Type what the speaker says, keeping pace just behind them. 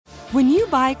When you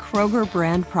buy Kroger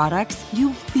brand products,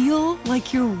 you feel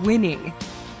like you're winning.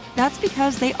 That's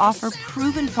because they offer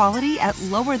proven quality at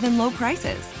lower than low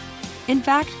prices. In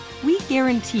fact, we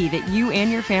guarantee that you and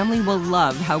your family will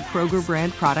love how Kroger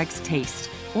brand products taste,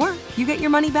 or you get your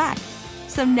money back.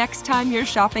 So next time you're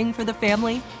shopping for the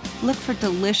family, look for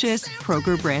delicious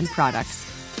Kroger brand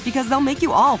products, because they'll make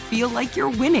you all feel like you're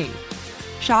winning.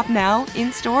 Shop now,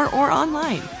 in-store, or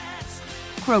online.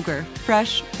 Kroger,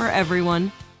 fresh for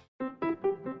everyone.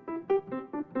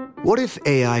 What if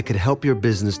AI could help your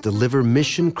business deliver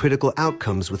mission-critical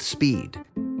outcomes with speed?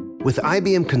 With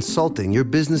IBM Consulting, your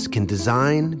business can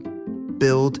design,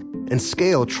 build, and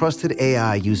scale trusted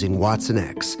AI using Watson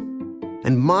X,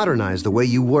 and modernize the way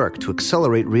you work to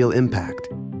accelerate real impact.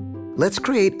 Let's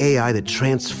create AI that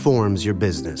transforms your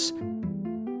business.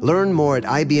 Learn more at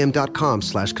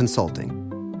ibm.com/consulting.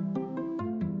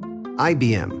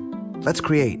 IBM. Let's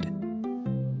create.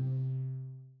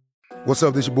 What's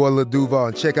up, this your boy Lil Duval,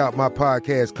 and check out my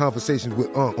podcast, Conversations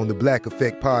with Unc, on the Black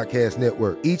Effect Podcast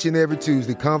Network. Each and every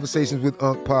Tuesday, Conversations with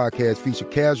Unc podcast feature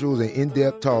casuals and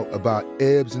in-depth talk about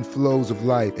ebbs and flows of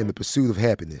life and the pursuit of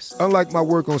happiness. Unlike my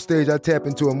work on stage, I tap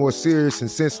into a more serious and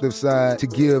sensitive side to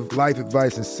give life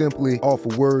advice and simply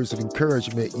offer words of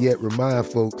encouragement, yet remind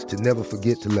folks to never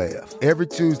forget to laugh. Every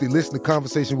Tuesday, listen to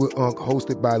Conversations with Unc,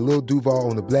 hosted by Lil Duval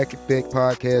on the Black Effect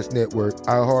Podcast Network,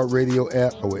 iHeartRadio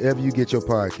app, or wherever you get your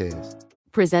podcasts.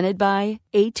 Presented by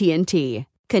AT&T.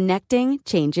 Connecting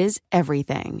changes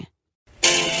everything.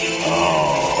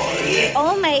 Oh, yeah.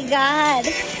 Oh, my God.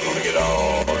 Gonna get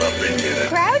all up into it.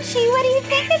 Grouchy, what do you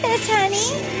think of this,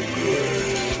 honey?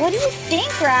 What do you think,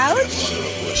 Grouch?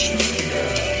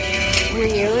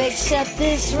 Will you accept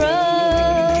this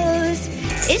rose?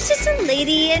 It's just a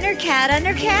lady and her cat on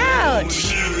her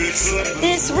couch.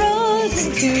 This rose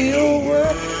into your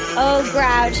world. Oh,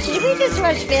 Grouch, did we just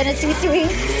watch Fantasy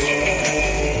Suites?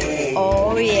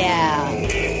 Oh, yeah.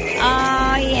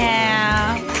 Oh,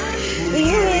 yeah. Will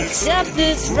you accept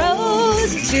this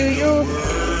rose to you?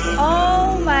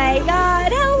 Oh, my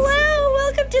God. Hello.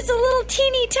 Welcome to the little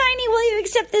teeny tiny Will You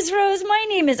Accept This Rose? My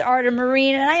name is Arda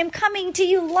Marine, and I am coming to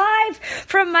you live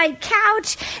from my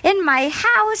couch in my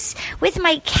house with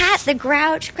my cat, the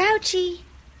Grouch. Grouchy.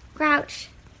 Grouch.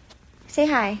 Say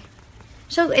hi.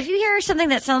 So if you hear something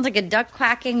that sounds like a duck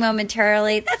quacking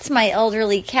momentarily, that's my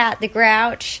elderly cat, the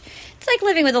Grouch. It's like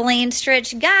living with Elaine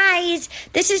Stritch. Guys,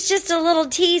 this is just a little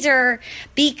teaser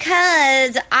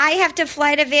because I have to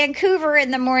fly to Vancouver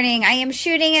in the morning. I am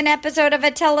shooting an episode of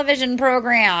a television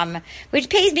program, which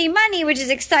pays me money, which is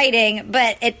exciting,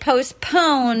 but it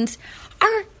postpones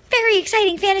our very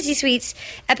exciting Fantasy Suites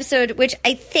episode, which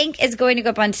I think is going to go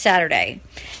up on Saturday.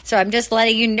 So I'm just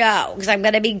letting you know, because I'm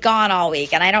going to be gone all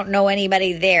week, and I don't know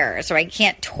anybody there, so I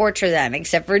can't torture them,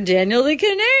 except for Daniel the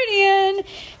Canadian.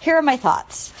 Here are my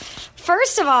thoughts.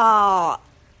 First of all,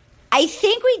 I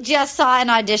think we just saw an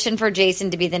audition for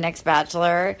Jason to be the next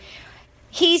Bachelor.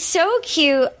 He's so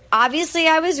cute. Obviously,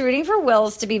 I was rooting for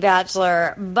Wills to be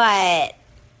Bachelor, but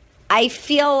I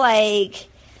feel like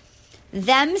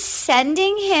them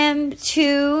sending him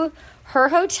to her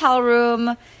hotel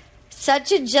room,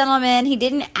 such a gentleman. He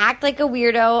didn't act like a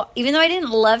weirdo, even though I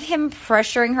didn't love him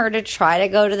pressuring her to try to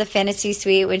go to the fantasy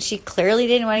suite when she clearly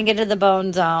didn't want to get to the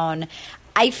bone zone.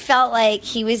 I felt like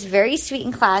he was very sweet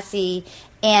and classy,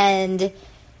 and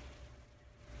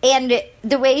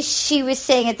the way she was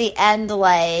saying at the end,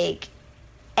 like,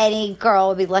 any girl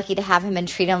would be lucky to have him and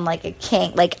treat him like a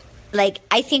king. Like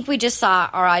I think we just saw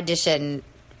our audition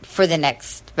for the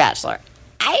next Bachelor.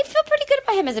 I feel pretty good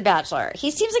about him as a Bachelor.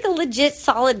 He seems like a legit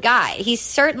solid guy. He's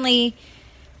certainly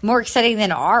more exciting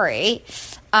than Ari.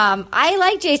 I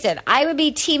like Jason. I would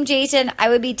be Team Jason. I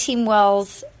would be Team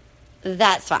Wills.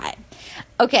 That's fine.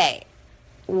 Okay,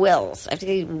 Wills. I have to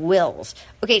get Wills.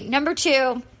 Okay, number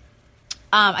 2.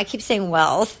 I keep saying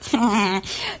Wells.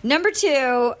 Number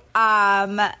 2,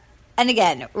 and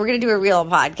again, we're going to do a real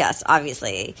podcast,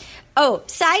 obviously. Oh,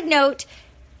 side note,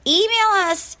 email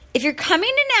us if you're coming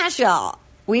to Nashville.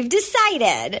 We've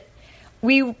decided,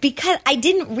 because I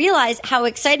didn't realize how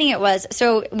exciting it was.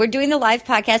 So we're doing the live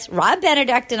podcast. Rob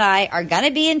Benedict and I are going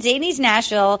to be in Zany's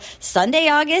Nashville Sunday,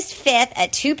 August 5th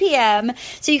at 2 p.m.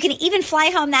 So you can even fly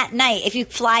home that night if you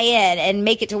fly in and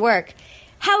make it to work.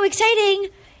 How exciting.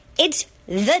 It's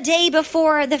the day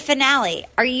before the finale.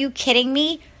 Are you kidding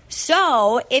me?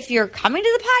 So if you're coming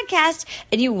to the podcast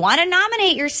and you want to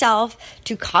nominate yourself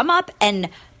to come up and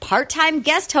part-time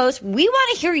guest host, we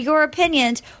want to hear your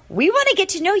opinions. We want to get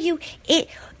to know you.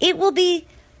 It will be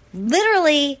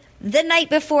literally the night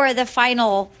before the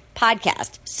final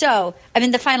podcast. So I'm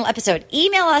in the final episode.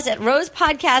 Email us at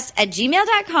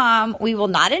rosepodcast@gmail.com. We will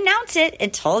not announce it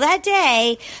until that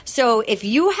day. So if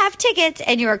you have tickets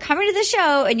and you are coming to the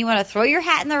show and you want to throw your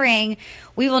hat in the ring,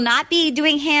 we will not be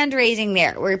doing hand raising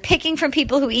there. We're picking from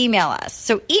people who email us.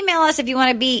 So email us if you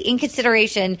want to be in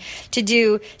consideration to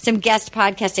do some guest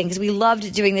podcasting, because we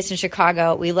loved doing this in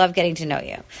Chicago. We love getting to know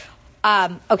you.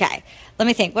 Okay, let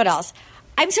me think. What else?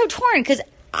 I'm so torn because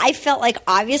I felt like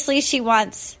obviously she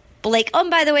wants Blake. Oh, and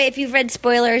by the way, if you've read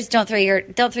spoilers, don't throw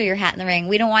your hat in the ring.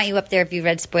 We don't want you up there if you've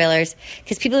read spoilers,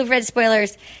 because people who've read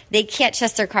spoilers, they can't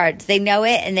trust their cards. They know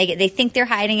it and they think they're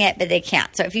hiding it, but they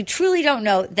can't. So if you truly don't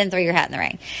know, then throw your hat in the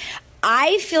ring.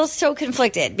 I feel so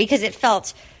conflicted because it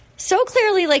felt so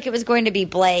clearly like it was going to be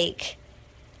Blake.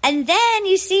 And then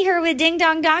you see her with Ding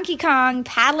Dong Donkey Kong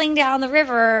paddling down the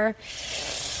river.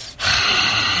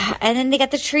 And then they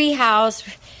got the tree house.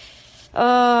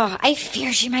 Oh, I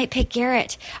fear she might pick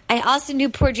Garrett. I also knew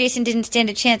poor Jason didn't stand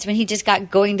a chance when he just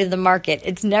got going to the market.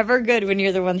 It's never good when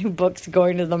you're the one who books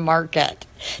going to the market.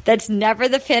 That's never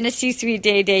the fantasy suite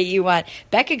day you want.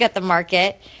 Becca got the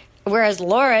market, whereas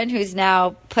Lauren, who's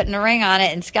now putting a ring on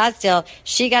it in Scottsdale,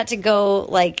 she got to go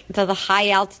like to the high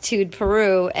altitude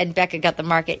Peru, and Becca got the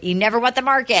market. You never want the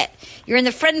market. You're in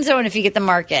the friend zone if you get the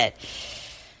market.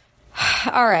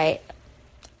 All right.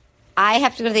 I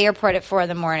have to go to the airport at 4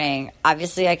 a.m.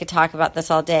 Obviously, I could talk about this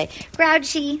all day.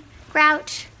 Grouch, do you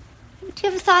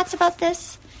have thoughts about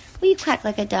this? Will you quack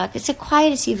like a duck? It's the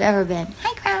quietest you've ever been.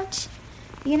 Hi, Grouch.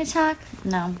 You going to talk?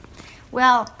 No.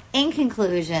 Well, in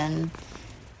conclusion,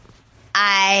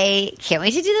 I can't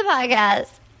wait to do the podcast.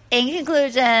 In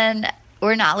conclusion,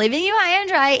 we're not leaving you high and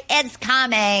dry. It's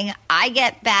coming. I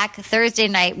get back Thursday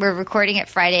night. We're recording it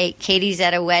Friday. Katie's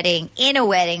at a wedding,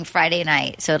 Friday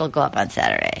night. So it'll go up on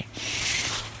Saturday.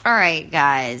 All right,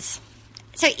 guys.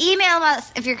 So email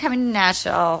us if you're coming to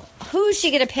Nashville. Who's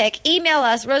she going to pick? Email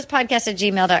us,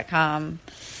 rosepodcast@gmail.com.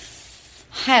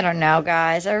 I don't know,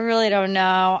 guys. I really don't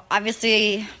know.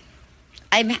 Obviously,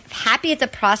 I'm happy at the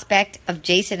prospect of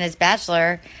Jason as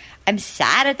Bachelor. I'm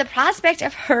sad at the prospect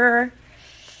of her.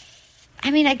 I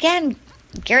mean, again,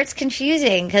 Garrett's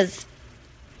confusing because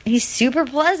he's super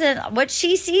pleasant. What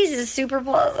she sees is super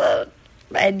pleasant.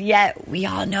 And yet, we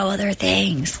all know other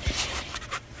things.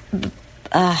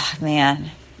 Oh, man.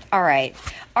 All right.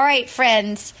 All right,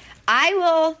 friends. I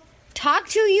will talk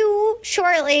to you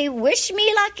shortly. Wish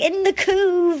me luck in the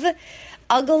couve.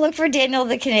 I'll go look for Daniel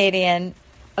the Canadian.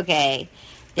 Okay.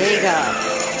 There you go.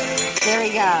 There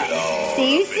we go.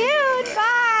 See you soon. Bye.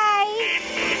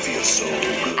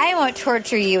 I won't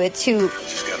torture you at 2.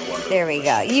 There we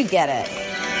go. You get it.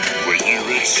 When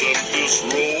you accept this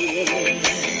rose.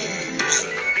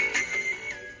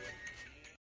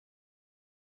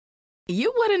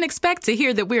 You wouldn't expect to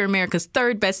hear that we're America's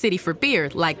 3rd best city for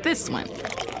beer like this one.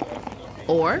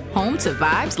 Or home to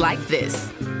vibes like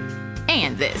this.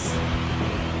 And this.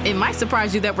 It might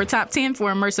surprise you that we're top 10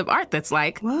 for immersive art that's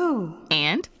like, whoa.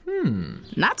 And,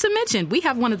 not to mention, we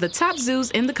have one of the top zoos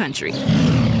in the country.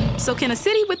 So can a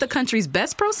city with the country's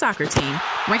best pro soccer team,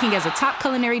 ranking as a top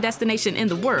culinary destination in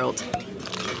the world,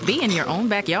 be in your own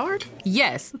backyard?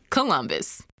 Yes,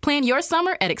 Columbus. Plan your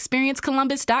summer at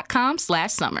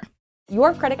experiencecolumbus.com/summer.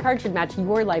 Your credit card should match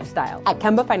your lifestyle. At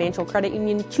Kemba Financial Credit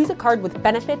Union, choose a card with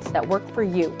benefits that work for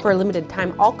you. For a limited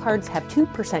time, all cards have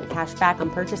 2% cash back on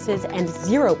purchases and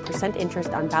 0% interest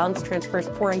on balance transfers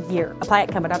for a year. Apply at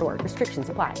Kemba.org. Restrictions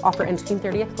apply. Offer ends June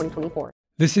 30th, 2024.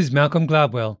 This is Malcolm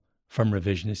Gladwell from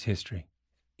Revisionist History.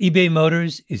 eBay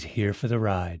Motors is here for the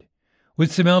ride.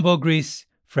 With some elbow grease,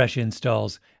 fresh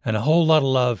installs, and a whole lot of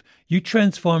love, you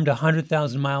transformed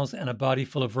 100,000 miles and a body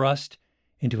full of rust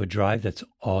into a drive that's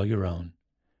all your own.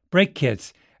 Brake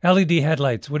kits, LED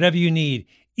headlights, whatever you need,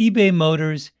 eBay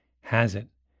Motors has it.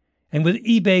 And with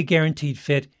eBay Guaranteed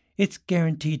Fit, it's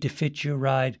guaranteed to fit your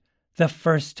ride the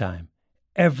first time,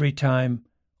 every time,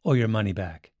 or your money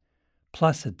back.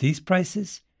 Plus, at these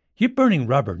prices, you're burning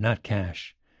rubber, not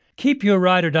cash. Keep your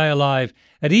ride or die alive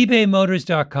at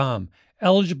ebaymotors.com.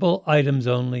 Eligible items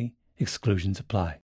only. Exclusions apply.